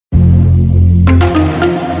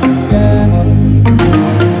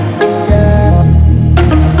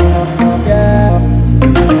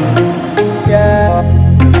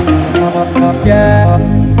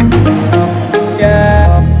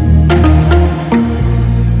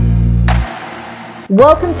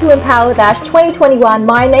Welcome to Empower Dash 2021.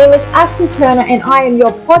 My name is Ashley Turner and I am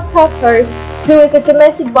your podcast host who is a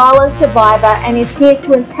domestic violence survivor and is here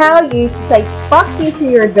to empower you to say fuck you to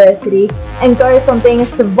your adversity and go from being a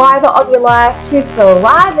survivor of your life to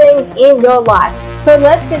thriving in your life. So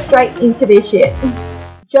let's get straight into this shit.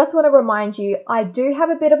 Just want to remind you, I do have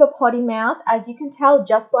a bit of a potty mouth, as you can tell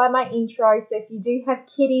just by my intro. So if you do have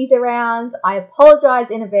kiddies around, I apologize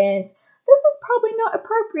in advance. This is probably not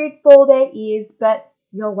appropriate for their ears, but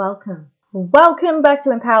you're welcome. Welcome back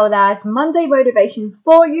to Empower Dash, Monday motivation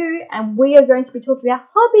for you, and we are going to be talking about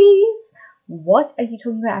hobbies. What are you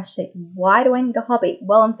talking about, Ashley? Why do I need a hobby?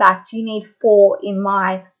 Well, in fact, you need 4 in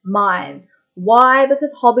my mind. Why?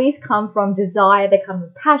 Because hobbies come from desire, they come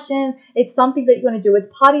from passion. It's something that you want to do. It's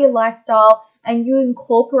part of your lifestyle, and you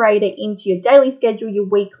incorporate it into your daily schedule, your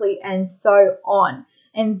weekly, and so on.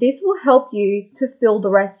 And this will help you fulfill the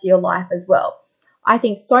rest of your life as well. I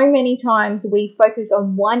think so many times we focus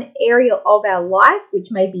on one area of our life,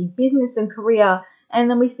 which may be business and career, and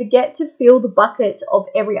then we forget to fill the bucket of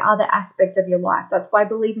every other aspect of your life. That's why I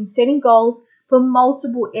believe in setting goals for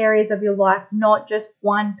multiple areas of your life, not just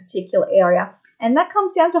one particular area. And that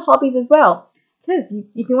comes down to hobbies as well. Because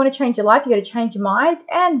if you want to change your life, you got to change your mind,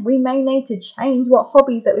 and we may need to change what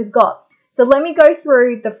hobbies that we've got. So let me go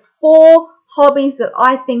through the 4 hobbies that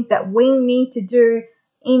I think that we need to do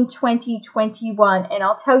in 2021. And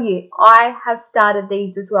I'll tell you, I have started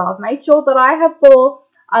these as well. I've made sure that I have 4.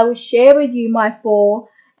 I will share with you my 4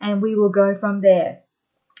 and we will go from there.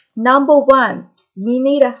 Number 1, you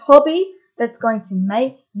need a hobby that's going to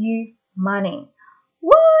make you money.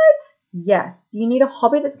 What? Yes, you need a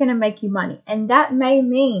hobby that's going to make you money. And that may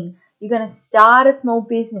mean you're going to start a small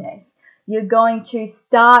business. You're going to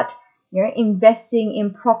start investing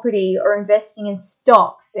in property or investing in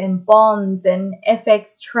stocks and bonds and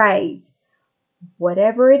FX trades.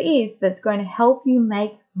 Whatever it is that's going to help you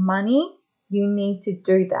make money, you need to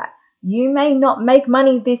do that. You may not make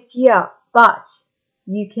money this year, but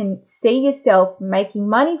you can see yourself making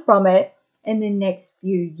money from it in the next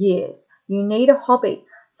few years. You need a hobby.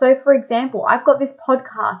 So for example, I've got this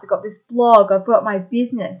podcast, I've got this blog, I've got my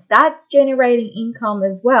business. That's generating income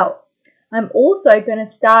as well. I'm also going to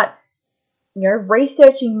start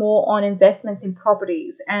researching more on investments in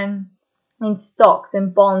properties and in stocks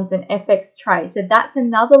and bonds and FX trades. So that's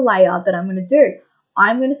another layer that I'm going to do.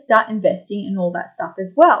 I'm going to start investing in all that stuff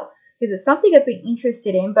as well, because it's something I've been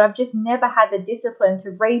interested in, but I've just never had the discipline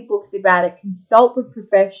to read books about it, consult with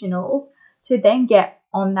professionals to then get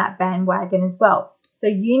on that bandwagon as well. So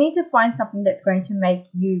you need to find something that's going to make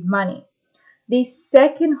you money. The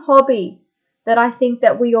second hobby that I think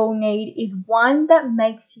that we all need is one that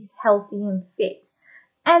makes you healthy and fit.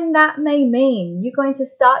 And that may mean you're going to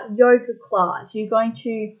start yoga class, you're going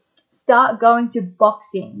to start going to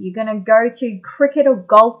boxing, you're going to go to cricket or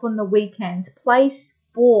golf on the weekends, play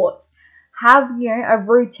sports, have a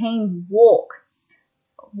routine walk.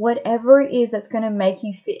 Whatever it is that's going to make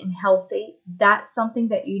you fit and healthy, that's something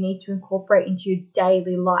that you need to incorporate into your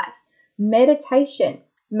daily life. Meditation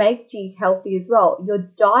makes you healthy as well. Your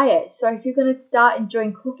diet. So if you're going to start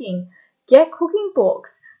enjoying cooking, get cooking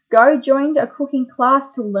books. Go join a cooking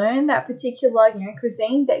class to learn that particular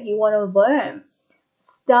cuisine that you want to learn.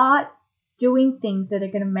 Start doing things that are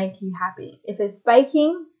going to make you happy. If it's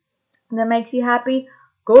baking that makes you happy,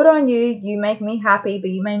 good on you. You make me happy,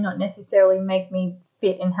 but you may not necessarily make me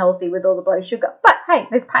fit and healthy with all the bloody sugar. But hey,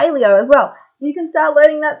 there's paleo as well. You can start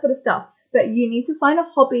learning that sort of stuff. But you need to find a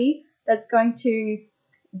hobby that's going to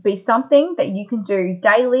be something that you can do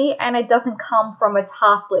daily, and it doesn't come from a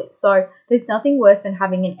task list. So there's nothing worse than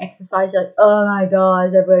having an exercise you're like, oh my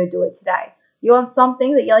gosh, I've got to do it today. You want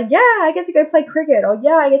something that you're like, yeah, I get to go play cricket, or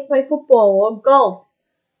yeah, I get to play football or golf.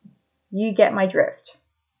 You get my drift.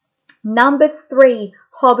 Number 3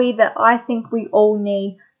 hobby that I think we all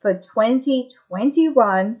need for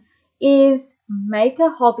 2021 is make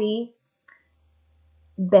a hobby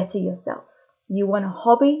better yourself. You want a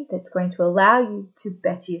hobby that's going to allow you to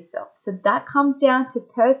better yourself. So that comes down to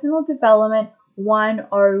personal development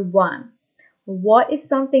 101. What is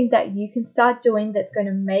something that you can start doing that's going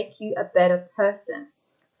to make you a better person?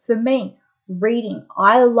 For me, reading.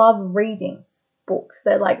 I love reading books.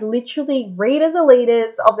 They're like literally readers are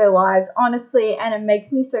leaders of their lives, honestly, and it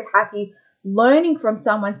makes me so happy learning from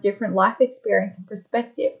someone's different life experience and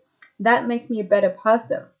perspective. That makes me a better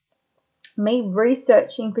person. Me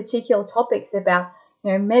researching particular topics about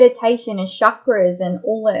meditation and chakras and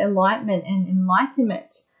all the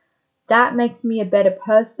enlightenment, that makes me a better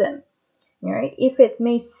person. If it's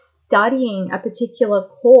me studying a particular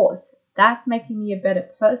course, that's making me a better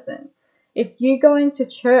person. If you going to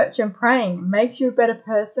church and praying makes you a better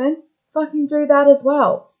person, fucking do that as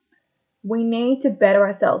well. We need to better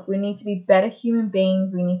ourselves. We need to be better human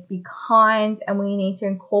beings. We need to be kind, and we need to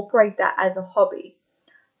incorporate that as a hobby.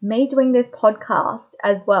 Me doing this podcast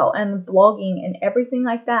as well and blogging and everything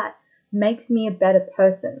like that makes me a better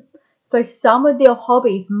person. So some of your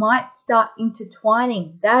hobbies might start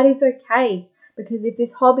intertwining. That is okay, because if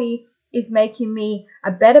this hobby is making me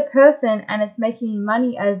a better person and it's making me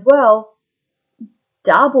money as well,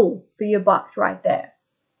 double for your bucks right there.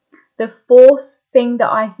 The fourth thing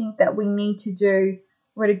that I think that we need to do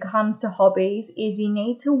when it comes to hobbies is you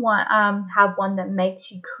need to have one that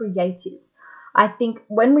makes you creative. I think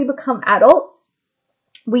when we become adults,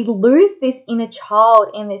 we lose this inner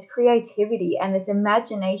child and this creativity and this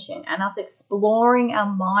imagination and us exploring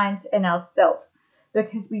our minds and ourselves,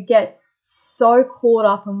 because we get so caught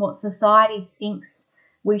up in what society thinks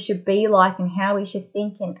we should be like and how we should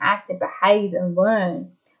think and act and behave and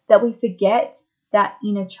learn, that we forget that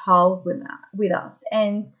inner child with us.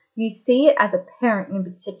 And you see it as a parent in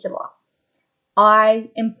particular.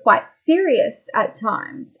 I am quite serious at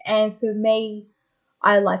times, and for me,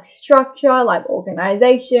 I like structure, I like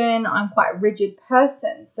organization, I'm quite a rigid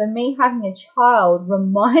person. So me having a child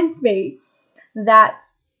reminds me that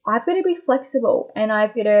I've got to be flexible, and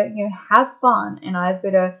I've got to have fun, and I've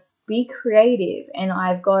got to be creative, and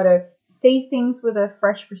I've got to see things with a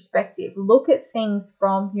fresh perspective. Look at things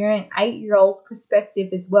from an 8-year-old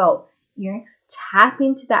perspective as well. Tap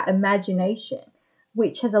into that imagination,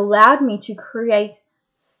 which has allowed me to create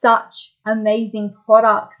such amazing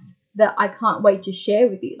products that I can't wait to share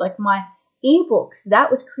with you. Like my ebooks, that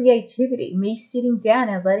was creativity. Me sitting down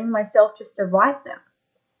and letting myself just to write them.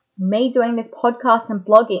 Me doing this podcast and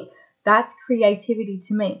blogging, that's creativity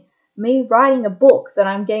to me. Me writing a book that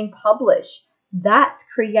I'm getting published, that's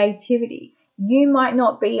creativity. You might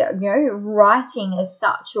not be, writing as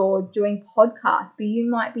such or doing podcasts, but you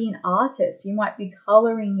might be an artist. You might be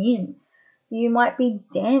coloring in. You might be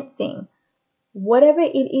dancing. Whatever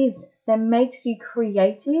it is that makes you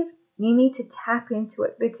creative, you need to tap into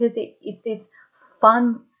it, because it's this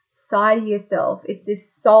fun side of yourself. It's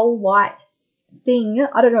this soul light thing.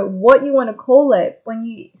 I don't know what you want to call it. When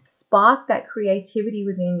you spark that creativity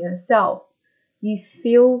within yourself, you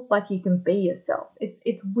feel like you can be yourself.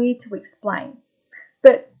 It's weird to explain.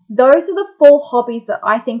 But those are the 4 hobbies that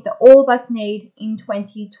I think that all of us need in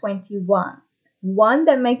 2021. 1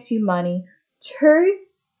 that makes you money. 2,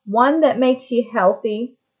 1 that makes you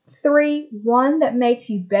healthy. 3, 1 that makes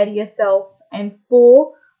you better yourself. And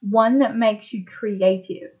 4, 1 that makes you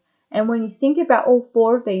creative. And when you think about all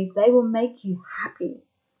 4 of these, they will make you happy.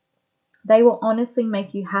 They will honestly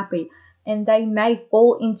make you happy. And they may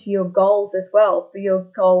fall into your goals as well for your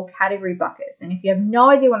goal category buckets. And if you have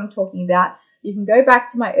no idea what I'm talking about, you can go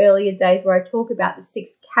back to my earlier days where I talk about the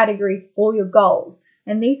 6 categories for your goals.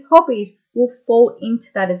 And these hobbies will fall into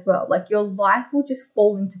that as well. Like your life will just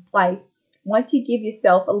fall into place once you give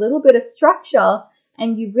yourself a little bit of structure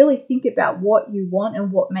and you really think about what you want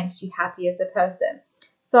and what makes you happy as a person.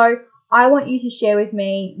 So I want you to share with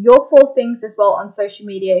me your 4 things as well on social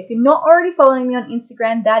media. If you're not already following me on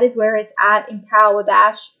Instagram, that is where it's at, Empower with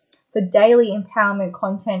Ash, for daily empowerment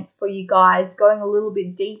content for you guys, going a little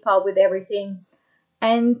bit deeper with everything.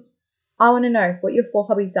 And I want to know what your 4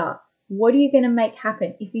 hobbies are. What are you going to make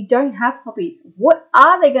happen? If you don't have hobbies, what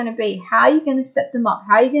are they going to be? How are you going to set them up?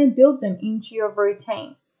 How are you going to build them into your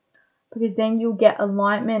routine? Because then you'll get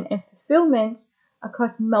alignment and fulfillment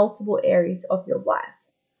across multiple areas of your life.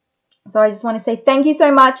 So I just want to say thank you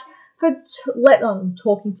so much for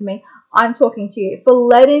talking to me. I'm talking to you, for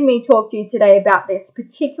letting me talk to you today about this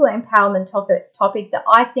particular empowerment topic that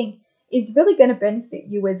I think is really going to benefit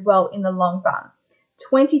you as well in the long run.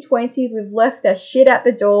 2020, we've left that shit at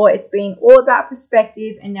the door. It's been all about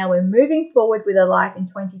perspective, and now we're moving forward with our life in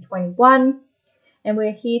 2021. And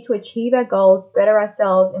we're here to achieve our goals, better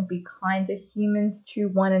ourselves, and be kinder humans to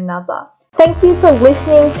one another. Thank you for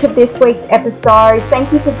listening to this week's episode.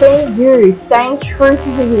 Thank you for being you, staying true to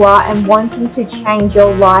who you are and wanting to change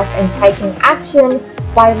your life and taking action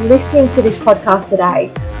by listening to this podcast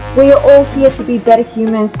today. We are all here to be better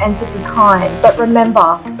humans and to be kind. But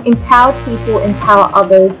remember, empowered people empower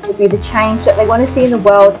others to be the change that they want to see in the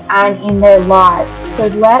world and in their lives. So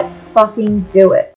let's fucking do it.